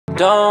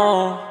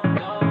Don't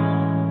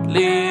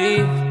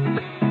leave,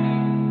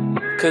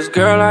 'cause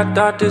girl, I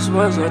thought this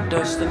was our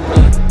destiny.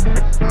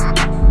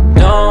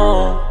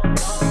 Don't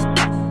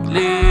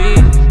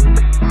leave,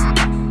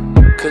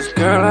 'cause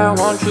girl, I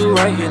want you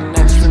right here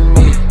next to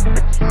me.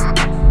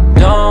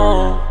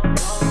 Don't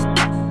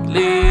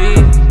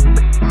leave,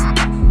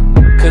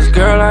 'cause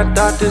girl, I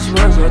thought this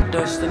was our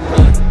destiny.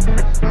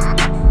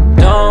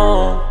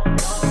 Don't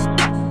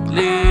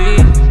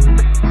leave,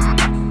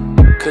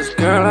 'cause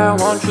girl, I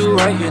want you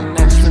right here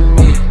next to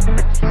me.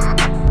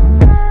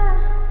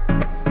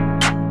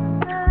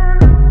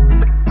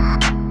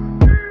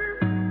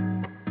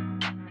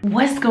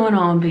 What's going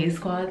on, B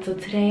Squad? So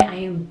today I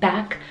am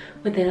back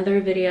with another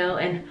video,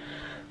 and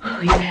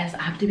you guys,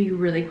 I have to be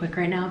really quick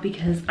right now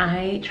because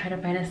I try to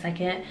find a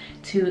second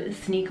to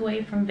sneak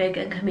away from Vic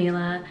and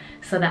Camila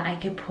so that I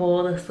can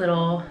pull this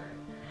little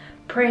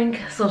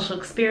prank social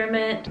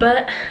experiment.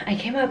 But I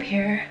came up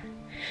here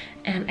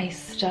and I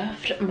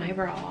stuffed my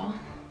bra.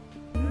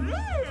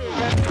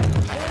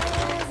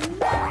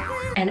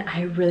 And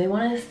I really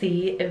want to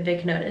see if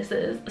Vic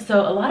notices. So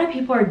a lot of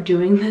people are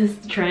doing this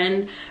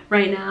trend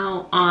right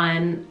now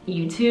on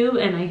YouTube,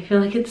 and I feel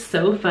like it's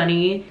so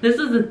funny. This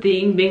is the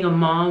thing, being a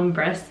mom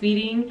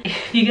breastfeeding.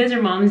 If you guys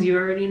are moms, you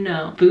already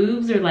know.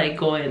 Boobs are like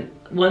going,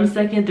 1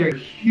 second they're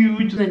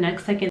huge, the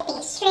next second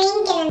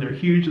they're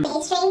huge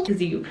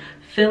because you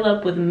fill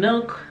up with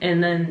milk,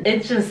 and then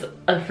it's just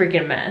a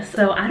freaking mess.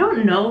 So I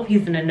don't know if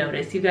he's gonna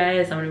notice, you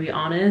guys, I'm gonna be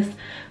honest,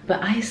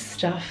 but I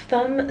stuffed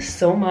them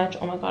so much.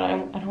 Oh my god, I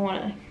don't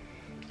wanna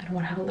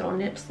have a little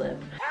nip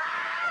slip.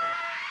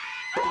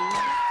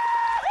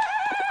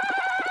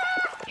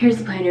 Here's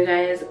the plan, you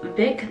guys.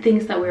 Vic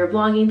thinks that we're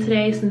vlogging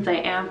today since I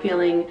am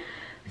feeling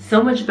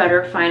so much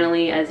better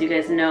finally. As you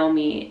guys know,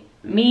 me,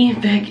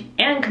 Vic,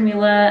 and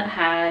Camila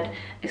had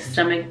a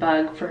stomach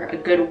bug for a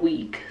good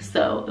week,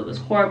 so it was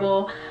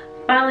horrible.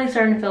 Finally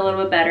starting to feel a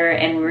little bit better,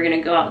 and we were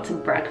gonna go out to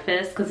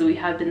breakfast because we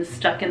have been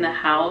stuck in the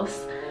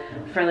house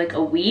for like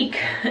a week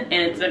and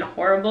it's been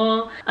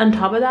horrible. On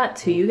top of that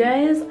too, you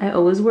guys, I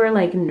always wear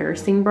like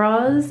nursing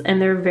bras,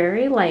 and they're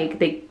very like,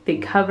 they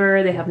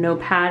cover, they have no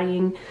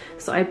padding.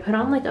 So I put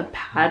on like a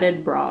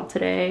padded bra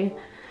today,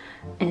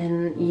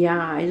 and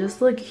yeah, I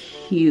just look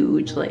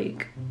huge.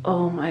 Like,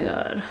 oh my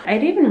god. I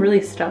didn't even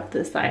really stuff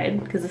this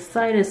side because this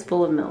side is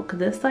full of milk.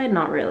 This side,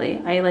 not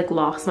really. I like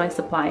lost my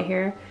supply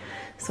here.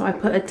 So I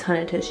put a ton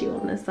of tissue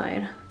on this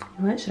side.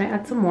 You know what, should I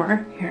add some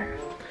more? Here,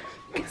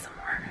 get some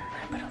more.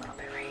 I put a little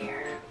bit right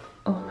here.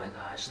 Oh my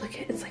gosh, look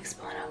at, it's like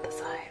spilling out the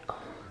side. Oh,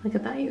 look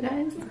at that, you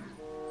guys.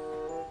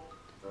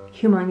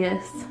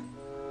 Humongous,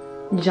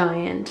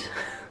 giant.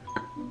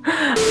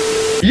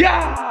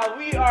 Yeah,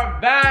 we are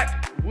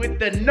back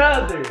with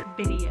another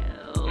Video.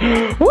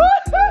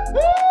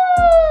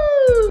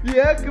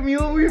 Yeah,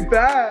 Camila, we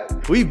back.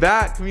 We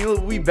back, Camila,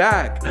 we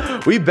back.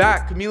 We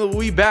back, Camila,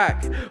 we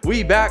back.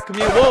 We back,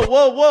 Camila. Whoa,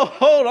 whoa, whoa,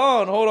 hold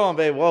on,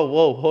 babe. Whoa,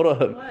 whoa, hold up.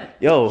 What?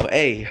 Yo,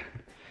 hey.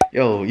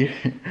 Yo, they're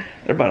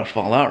about to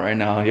fall out right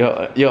now.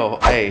 Yo,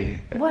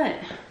 hey. What?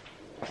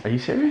 Are you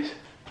serious?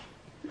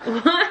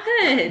 What?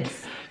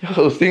 Yo,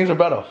 those things are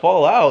about to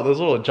fall out. Those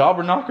little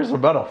jobber knockers are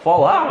about to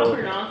fall out.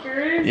 Jobber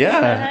knockers? Yeah.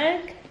 What the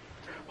heck?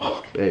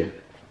 Oh, babe.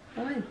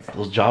 What?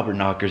 Those jobber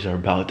knockers are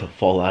about to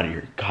fall out of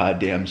your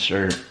goddamn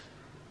shirt.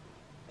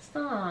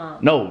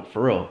 Stop. No,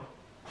 for real.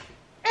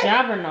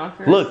 Jobber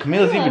knockers. Look,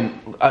 Camila's even.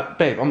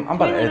 Babe, I'm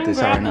about to edit this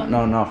out right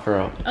now. No, for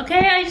real. Okay,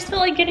 I just feel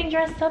like getting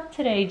dressed up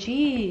today.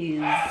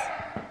 Jeez.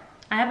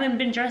 I haven't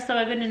been dressed up.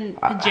 I've been in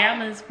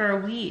pajamas for a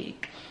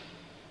week.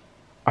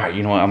 Alright,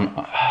 you know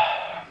what?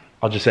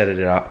 I'll just edit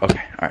it out.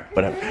 Okay, alright,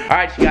 whatever.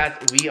 Alright, you guys,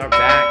 we are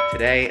back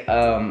today.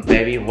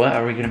 Baby, what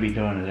are we gonna be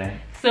doing today?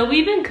 So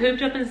we've been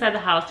cooped up inside the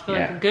house for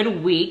like a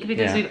good week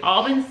because we've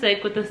all been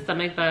sick with the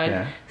stomach bug.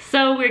 Yeah.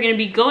 So we're gonna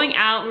be going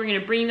out. We're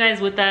gonna bring you guys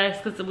with us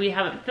because we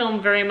haven't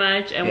filmed very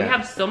much, and we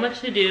have so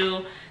much to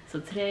do. So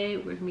today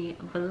we're gonna be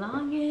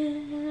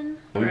vlogging.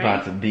 We're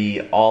about to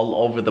be all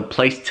over the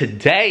place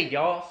today,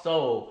 y'all.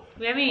 So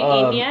we haven't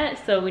eaten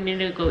yet, so we need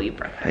to go eat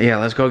breakfast. Yeah,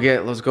 let's go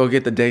get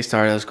the day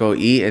started. Let's go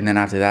eat, and then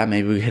after that,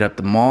 maybe we hit up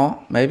the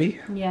mall, maybe.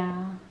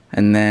 Yeah.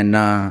 And then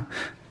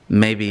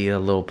maybe a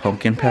little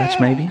pumpkin patch,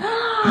 maybe.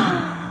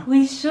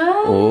 We should.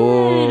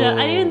 Oh.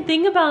 I didn't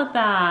think about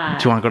that.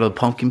 Do you want to go to the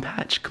pumpkin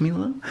patch,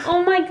 Camila?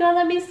 Oh my god,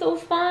 that'd be so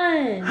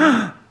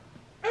fun.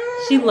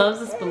 She loves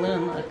this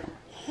balloon, look.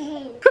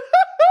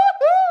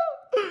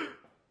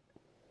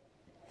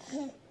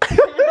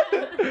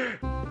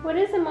 What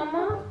is it,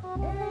 Mama?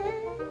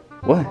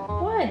 What?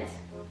 What?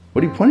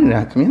 What are you pointing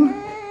at, Camila?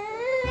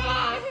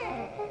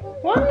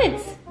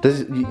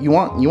 What? You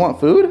want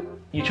food?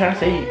 You trying to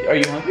say, are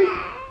you hungry?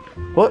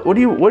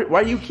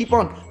 Why do you keep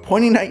on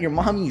pointing at your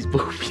mommy's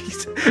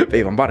boobies?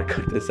 Babe, I'm about to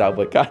cut this out,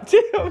 but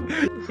goddamn.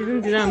 She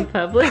doesn't do that in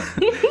public.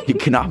 You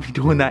cannot be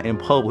doing that in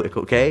public,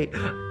 okay?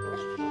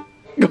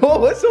 Oh,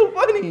 what's so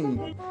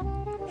funny?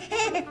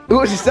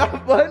 Oh, it's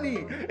not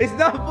funny. It's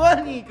not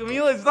funny,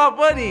 Camila, it's not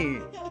funny.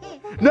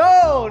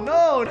 No,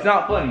 it's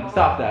not funny.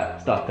 Stop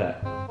that.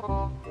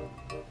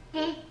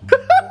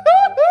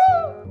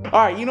 All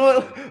right, you know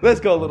what?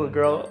 Let's go, little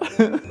girl.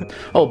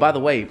 Oh, by the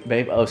way,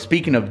 babe.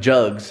 Speaking of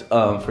jugs,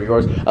 for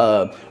yours,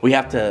 we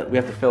have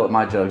to fill up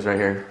my jugs right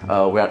here.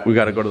 We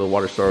got to go to the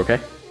water store, okay?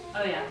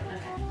 Oh yeah.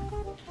 Okay.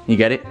 You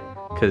get it?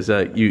 Cause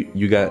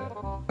you got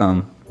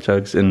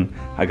jugs and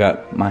I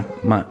got my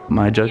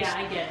jugs. Yeah,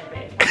 I get it,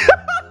 babe.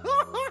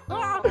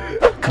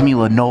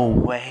 Camila, no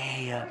way.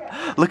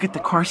 Look at the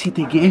car seat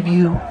they gave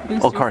you.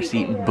 Booster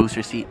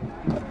seat.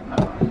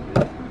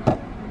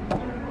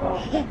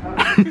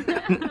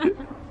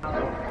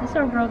 This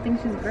our girl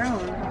thinks she's grown.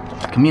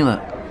 Camila.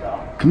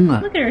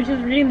 Look at her, she's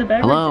reading the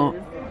beverages. Hello.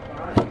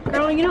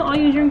 Girl, you know all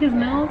you drink is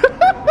milk?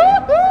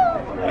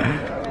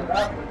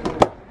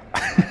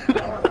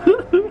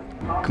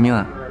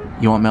 Camila,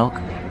 you want milk?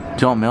 Do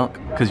you want milk?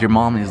 Because your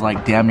mom is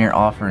like damn near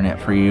offering it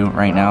for you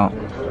right now.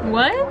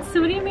 What?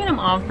 So what do you mean I'm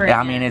offering? Yeah,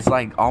 I mean, it's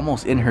like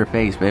almost in her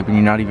face, babe, and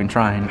you're not even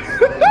trying.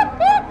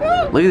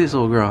 Look at this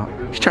little girl.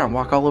 She's trying to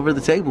walk all over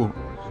the table.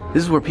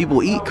 This is where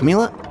people eat,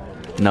 Camila.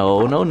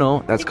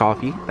 No. That's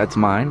coffee. That's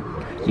mine.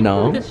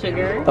 No. The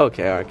sugar.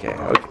 Okay.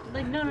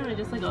 Like, no,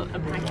 just like a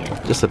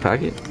packet. Just a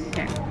packet?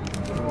 Here.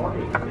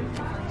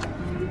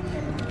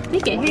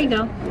 Take it, here you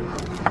go.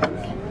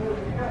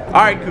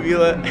 All right,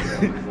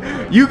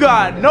 Camila. You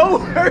got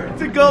nowhere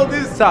to go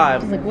this I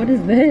was time. like, what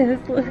is this?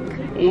 Look.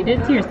 You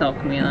did to yourself,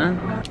 Camila.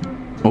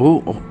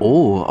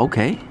 Oh,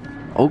 okay.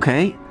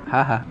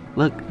 Haha.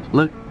 Look.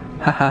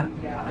 Haha.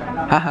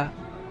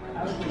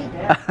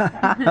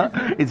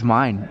 It's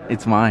mine.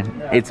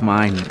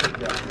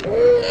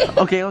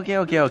 Okay.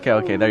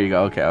 There you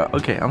go.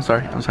 Okay. I'm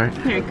sorry.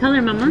 Here,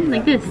 color, mama,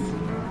 like this.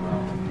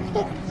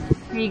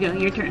 Here you go,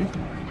 your turn.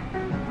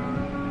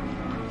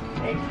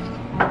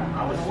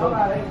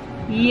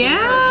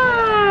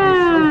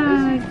 Yeah,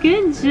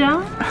 good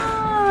job.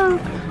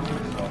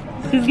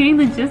 She's getting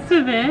the gist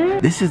of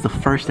it. This is the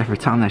first ever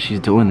time that she's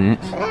doing this.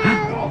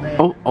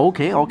 Oh,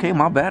 okay.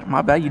 My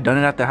bad. You done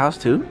it at the house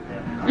too?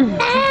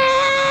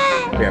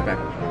 Be right back.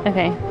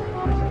 Okay.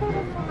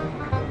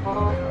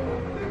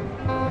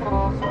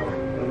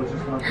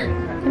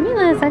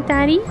 Camila, is that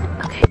daddy?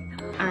 Okay.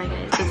 Alright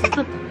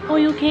guys, oh,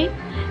 you okay?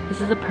 This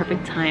is the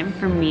perfect time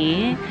for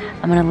me.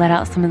 I'm gonna let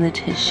out some of the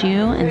tissue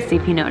and see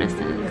if he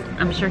notices.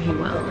 I'm sure he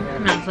will.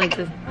 And I was like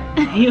this.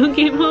 You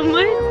okay,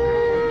 mama?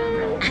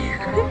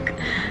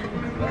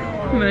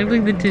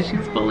 Like the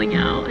tissue's falling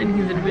out and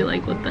he's gonna be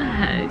like, what the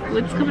heck?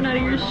 What's coming out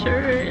of your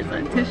shirt? Is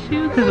that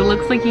tissue? Because it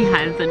looks like he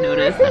hasn't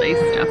noticed that I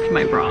stuffed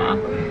my bra.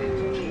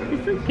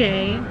 It's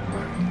okay.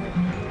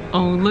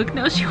 Oh, look,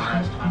 now she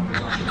wants.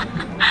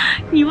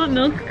 You want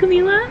milk,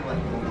 Camila?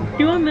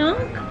 You want milk?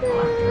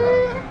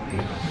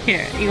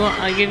 Here,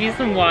 I'll give you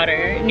some water.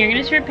 And you're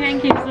gonna share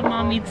pancakes with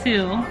mommy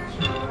too.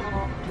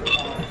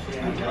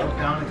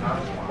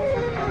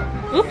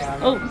 Oops,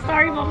 oh,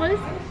 sorry, mamas.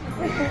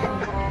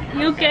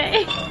 You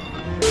okay?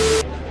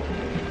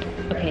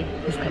 Okay,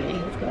 he's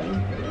coming.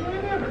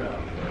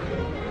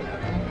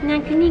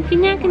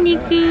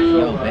 Nakaniku.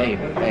 Yo, babe.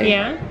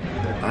 Yeah?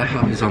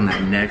 IHOP is on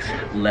that next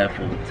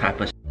level type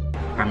of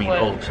I mean,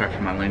 oh, sorry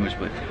for my language,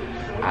 but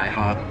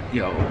IHOP,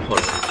 yo, hold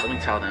on, let me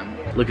tell them.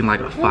 Looking like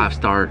a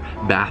 5-star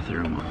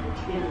bathroom.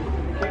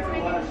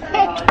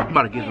 I'm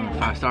about to give them a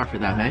 5-star for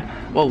that, babe.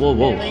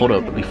 Whoa, hold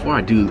up. Before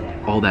I do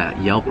all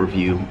that Yelp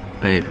review,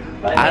 babe,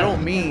 I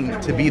don't mean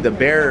to be the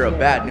bearer of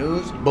bad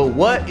news, but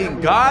what in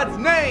God's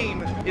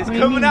name is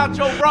coming out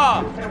your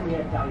bra?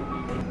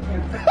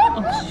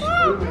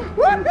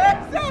 What is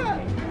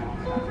that?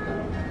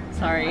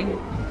 Sorry.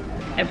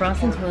 I brought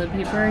some toilet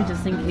paper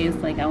just in case,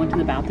 like, I went to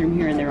the bathroom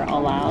here and they were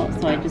all out,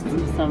 so I just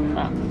took some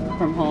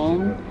from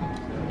home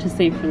to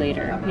save for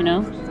later, you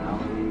know?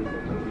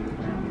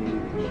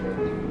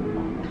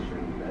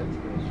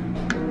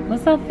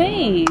 What's that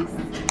face?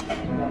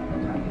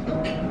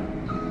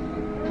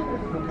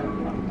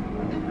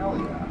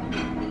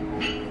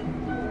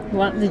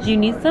 What, did you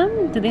need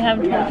some? Did they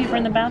have toilet paper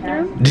in the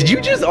bathroom? Did you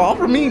just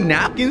offer me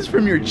napkins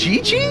from your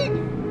Chi-Chi?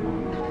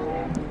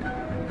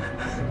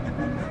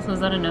 So is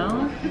that a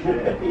no?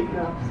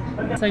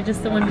 So I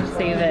just wanted to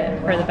save it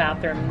for the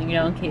bathroom, you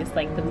know, in case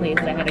like the place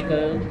I had to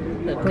go,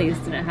 the place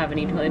didn't have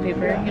any toilet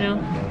paper, you know?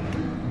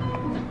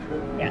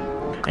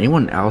 Yeah.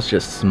 Anyone else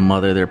just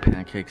smother their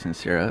pancakes in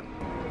syrup?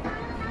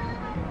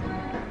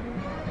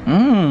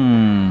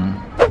 Mmm.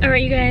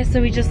 Alright, you guys,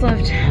 so we just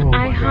left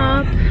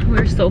IHOP.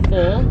 We're so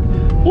full.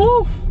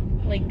 Woo!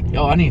 Like,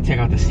 yo, I need to take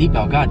out the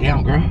seatbelt.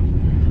 Goddamn, girl.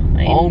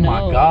 Oh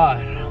my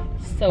god.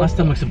 So my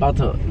stomach's about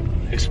to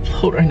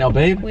explode right now,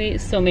 babe. We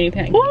ate so many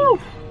pancakes. Woo!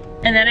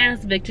 And then I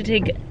asked Vic to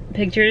take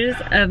pictures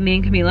of me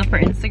and Camila for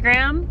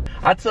Instagram.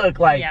 I took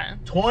like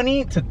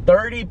 20 to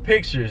 30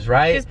 pictures,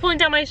 right? She's pulling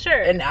down my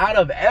shirt. And out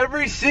of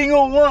every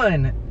single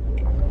one,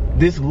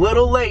 this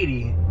little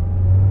lady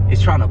is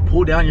trying to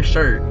pull down your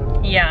shirt.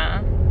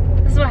 Yeah.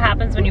 This is what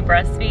happens when you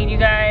breastfeed, you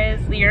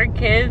guys. Your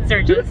kids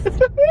are just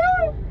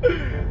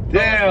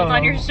damn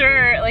on your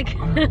shirt, like.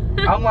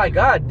 I'm like,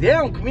 god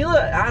damn,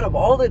 Camila, out of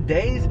all the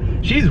days,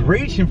 she's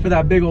reaching for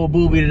that big old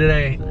boobie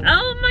today.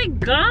 Oh my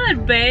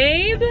god,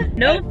 babe.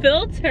 No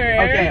filter.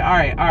 Okay,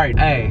 alright.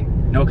 Hey,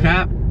 no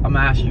cap, I'm gonna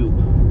ask you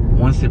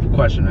one simple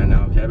question right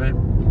now, okay, babe?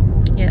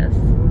 Yes.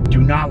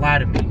 Do not lie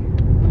to me.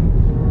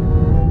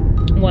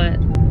 What?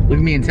 Look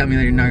at me and tell me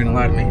that you're not gonna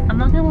lie to me. I'm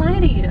not gonna lie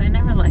to you. I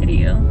never lie to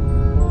you.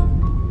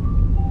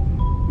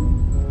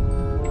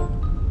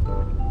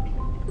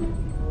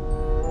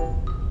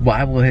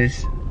 Why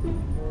was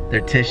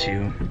there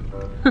tissue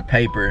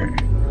paper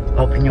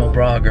up in your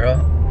bra, girl?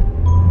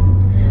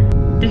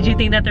 Did you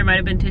think that there might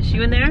have been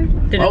tissue in there?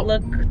 Did it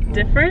look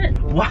different?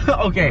 What?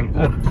 Okay.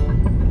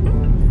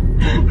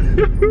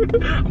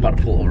 I'm about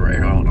to pull over right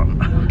now. Hold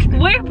on. Okay.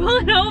 Wait, you're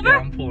pulling over? Yeah,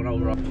 I'm pulling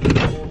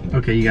over.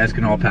 Okay, you guys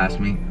can all pass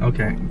me.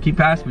 Okay, keep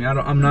passing me.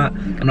 I'm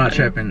not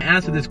tripping.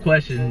 Answer this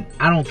question.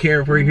 I don't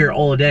care if we're here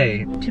all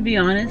day. To be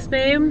honest,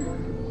 babe,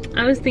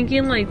 I was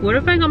thinking like, what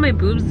if I got my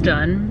boobs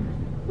done?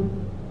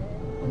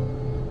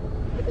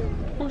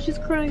 Oh, she's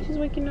crying. She's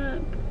waking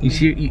up. You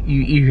see,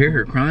 you hear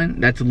her crying?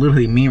 That's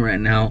literally me right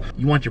now.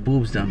 You want your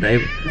boobs done,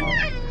 babe.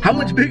 How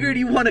much bigger do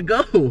you want to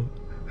go?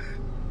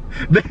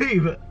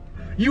 Babe,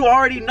 you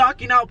already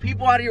knocking out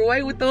people out of your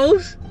way with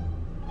those?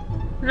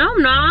 No,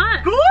 I'm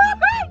not. What?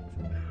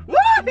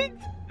 What?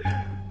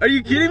 Are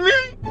you kidding me?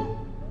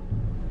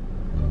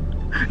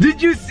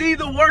 Did you see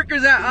the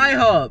workers at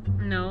IHOP?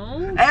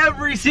 No.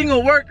 Every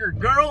single worker,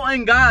 girl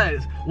and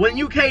guys, when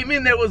you came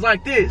in there was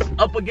like this,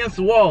 up against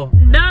the wall.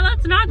 No,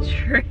 that's not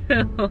true.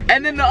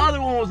 And then the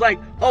other one was like,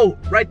 oh,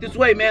 right this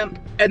way, ma'am.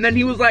 And then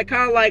he was like,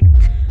 kind of like,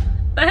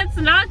 that's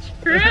not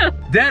true.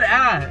 dead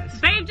ass.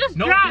 Babe, just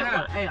No drive.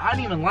 cap. Hey, I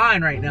ain't even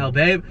lying right now,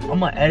 babe.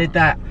 I'm gonna edit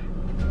that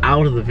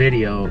out of the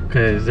video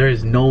because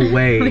there's no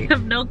way. We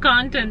have no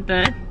content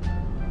then.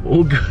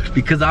 Oh, good,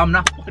 because I'm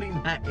not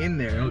putting that in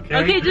there, okay?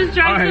 Okay, just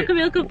drive so right.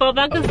 Camille can fall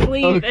back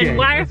asleep. Okay, And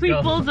why are let's we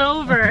go. pulled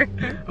over?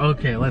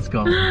 Okay, let's go.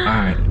 All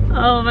right.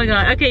 Oh my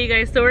god. Okay, you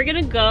guys, so we're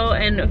gonna go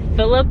and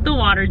fill up the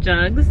water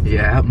jugs.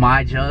 Yeah,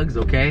 my jugs,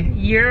 okay?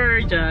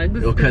 Your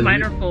jugs. Okay,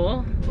 Mine are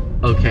full.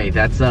 Okay,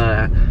 that's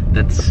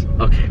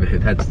okay,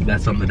 babe,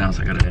 that's something else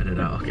I gotta edit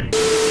out, okay.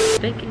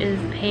 Vic is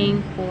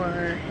paying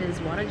for his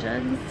water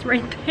jugs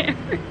right there.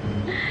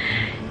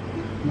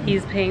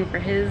 He's paying for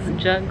his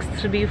jugs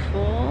to be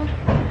full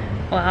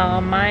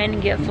while mine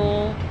get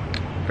full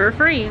for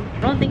free. I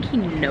don't think he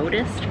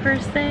noticed per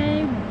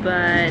se,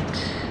 but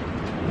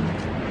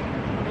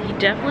he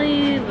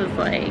definitely was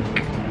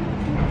like,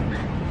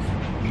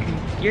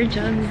 your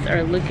jugs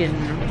are looking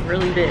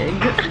really big.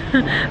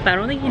 But I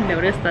don't think he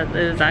noticed that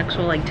there was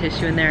actual like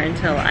tissue in there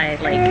until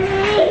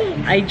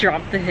I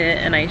dropped the hit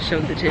and I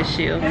showed the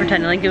tissue,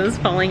 pretending like it was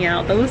falling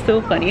out. That was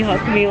so funny, huh,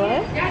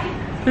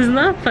 Camila? Isn't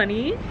that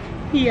funny?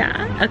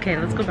 Yeah. Okay,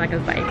 let's go back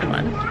inside, come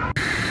on.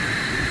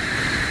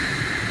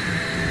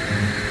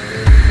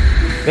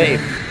 Babe,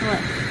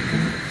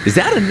 What? is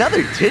that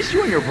another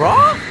tissue in your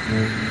bra?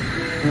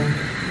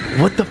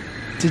 What the,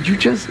 did you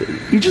just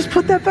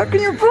put that back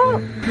in your bra?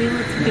 Okay,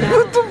 let's get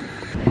What out.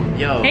 the?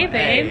 Yo, Hey,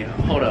 babe.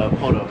 hold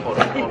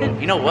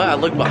up. You know what? I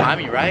looked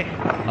behind me, right?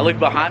 I looked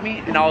behind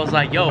me and I was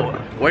like, yo,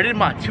 where did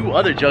my two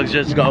other jugs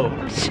just go?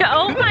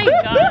 Oh my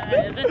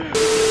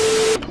god.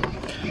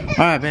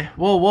 All right, babe.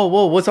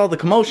 Whoa, what's all the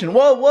commotion?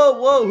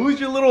 Whoa, who's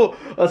your little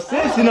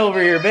assistant over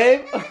here,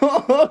 babe?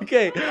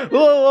 Okay,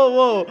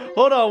 whoa,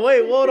 hold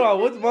on,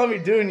 what's mommy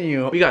doing to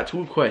you? We got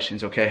two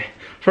questions, okay?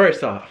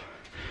 First off,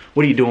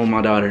 what are you doing with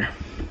my daughter?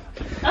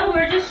 Oh,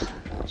 we're just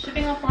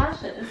shipping off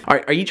lashes.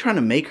 Are you trying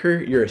to make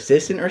her your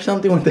assistant or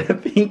something with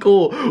that pink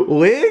old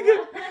wig?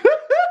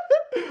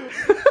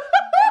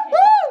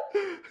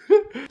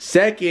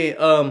 Second,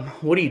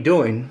 what are you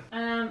doing?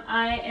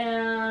 I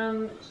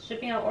am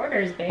shipping out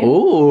orders, babe.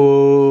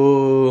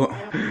 Ooh.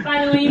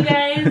 By the way, you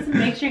guys,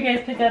 make sure you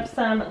guys pick up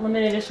some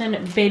limited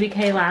edition Baby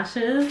K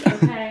lashes,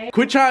 okay?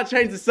 Quit trying to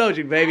change the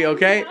subject, baby,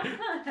 okay?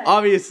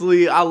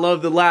 Obviously, I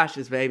love the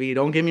lashes, baby.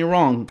 Don't get me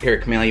wrong. Here,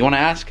 Camila, you want to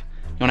ask? You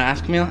want to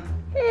ask, Camila?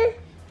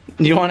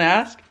 You want to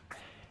ask?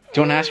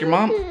 Do you want to ask your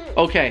mom?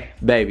 Okay,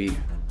 baby.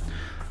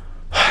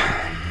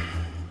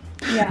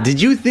 Yeah. Did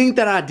you think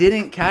that I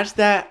didn't catch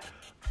that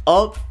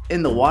up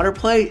in the water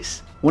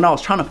place when I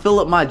was trying to fill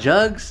up my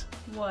jugs?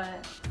 What?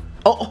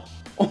 Oh,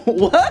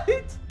 what?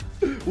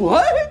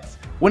 What?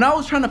 When I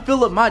was trying to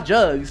fill up my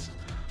jugs,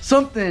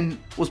 something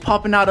was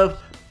popping out of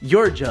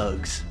your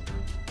jugs.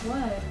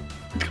 What?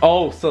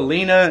 Oh,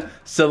 Celina,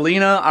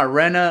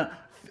 Irena,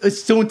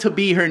 soon to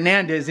be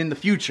Hernandez in the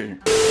future.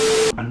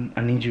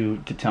 I need you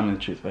to tell me the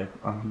truth, babe.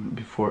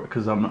 Before,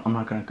 because I'm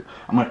gonna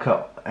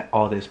cut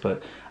all this,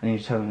 but I need you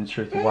to tell me the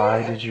truth.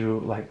 Why did you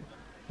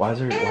why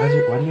do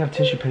you have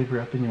tissue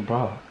paper up in your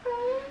bra?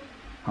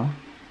 Huh?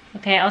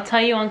 Okay, I'll tell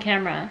you on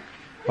camera.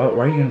 Why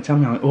are you gonna tell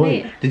me?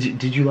 Wait. Did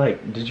you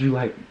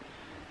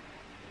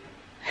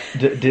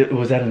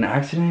was that an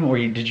accident, or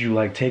did you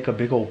like take a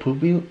big old poo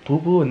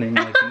poo and then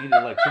like you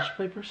needed like tissue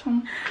paper or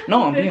something?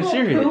 No, I'm being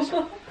serious.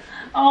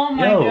 Oh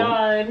my Yo.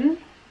 god.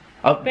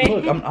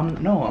 Look,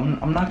 I'm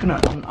not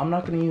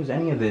gonna use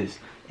any of this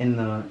in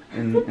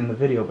the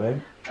video,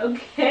 babe.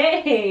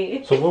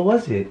 Okay. So what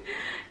was it?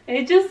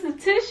 It's just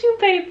tissue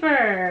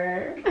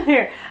paper.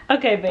 Here.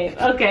 Okay, babe.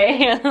 Okay,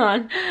 hang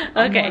on.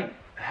 Okay. I'm like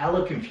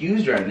hella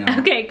confused right now.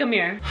 Okay, come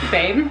here,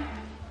 babe.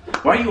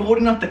 Why are you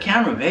holding up the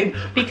camera, babe?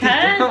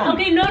 Because,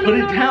 okay, no,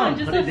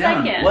 just a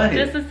second. What?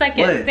 Just a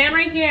second. What? Stand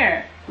right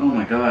here. Oh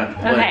my God.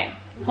 What? Okay,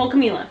 hold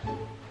Camila.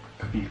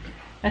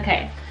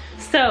 Okay,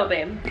 so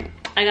babe,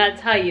 I gotta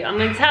tell you, I'm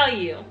gonna tell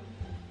you.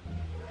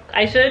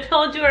 I should have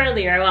told you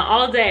earlier, I went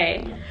all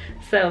day.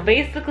 So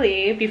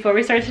basically, before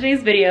we start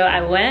today's video,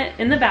 I went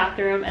in the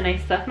bathroom and I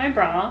stuffed my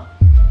bra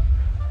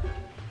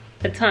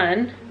a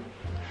ton.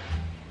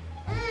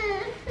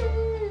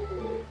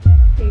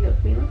 There you go,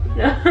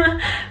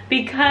 Camila.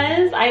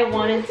 Because I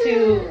wanted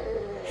to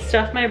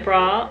stuff my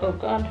bra, oh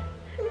God,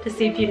 to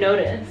see if you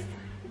noticed.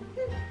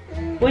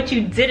 What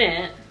you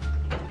didn't.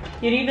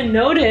 You didn't even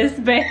notice,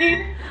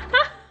 babe.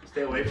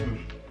 Stay away from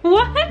me.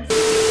 What?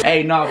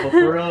 Hey, no, but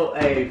for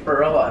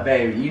real,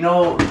 babe, you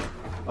know,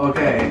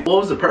 okay. What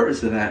was the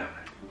purpose of that?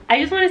 I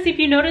just want to see if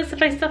you notice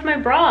if I stuff my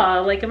bra,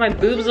 like if my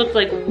boobs look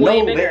like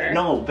way bigger.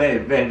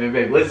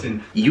 Babe,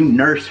 listen, you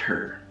nurse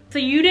her. So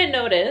you didn't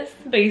notice,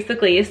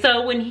 basically.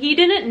 So when he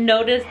didn't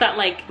notice that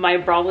like my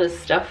bra was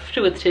stuffed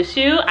with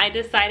tissue, I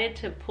decided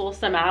to pull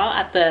some out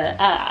at the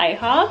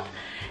IHOP.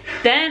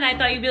 Then I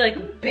thought you'd be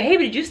like, babe,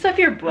 did you stuff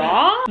your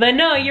bra? But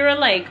no, you were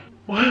like,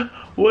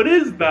 What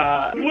is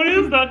that? What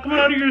is that coming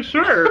out of your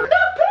shirt?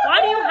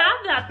 why do you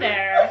have that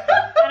there?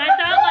 And I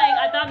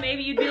thought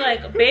maybe you'd be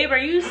like, babe, are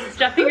you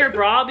stuffing your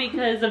bra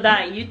because of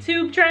that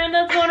YouTube trend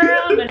that's going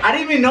around? But I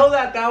didn't even know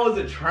that was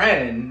a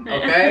trend,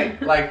 okay?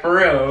 Like, for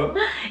real.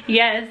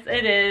 yes,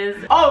 it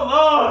is. Oh,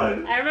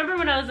 Lord. I remember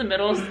when I was in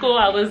middle school,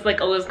 I was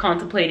like always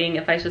contemplating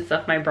if I should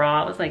stuff my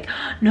bra. I was like,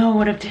 no,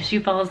 what if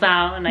tissue falls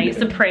out? And I used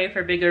to pray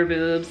for bigger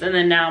boobs. And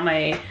then now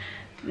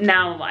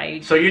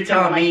So you're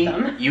telling me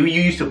you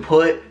used to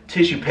put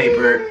tissue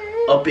paper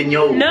up in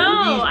your boobies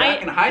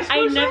back in high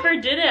school? I never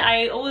did it.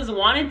 I always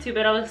wanted to,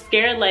 but I was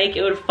scared like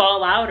it would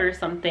fall out or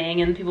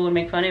something and people would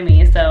make fun of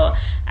me. So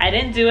I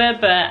didn't do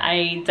it, but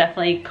I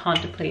definitely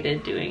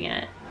contemplated doing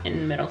it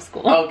in middle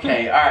school.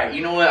 Okay, all right.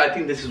 You know what? I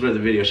think this is where the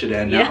video should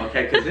end now,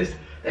 okay? Because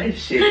that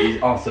shit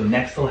is on some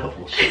next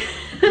level shit.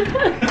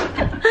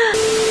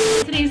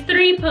 Today's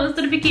 3 post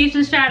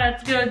notification shout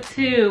outs go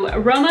to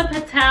Roma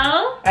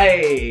Patel,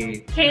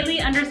 Hey,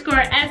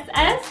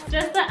 Kaylee_SS,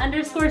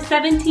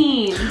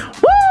 Jessa_17.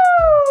 woo!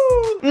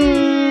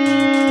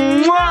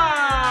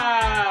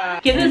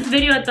 Mwah! Give this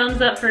video a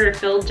thumbs up for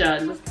filled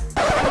jugs.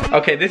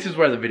 Okay, this is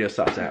where the video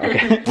stops at,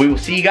 okay? We will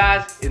see you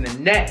guys in the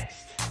next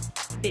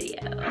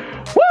Video.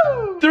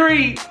 Woo!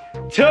 3,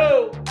 2,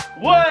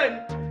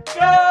 1,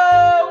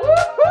 go!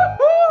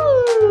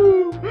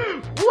 Woo-hoo-hoo!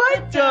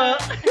 What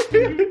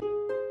the?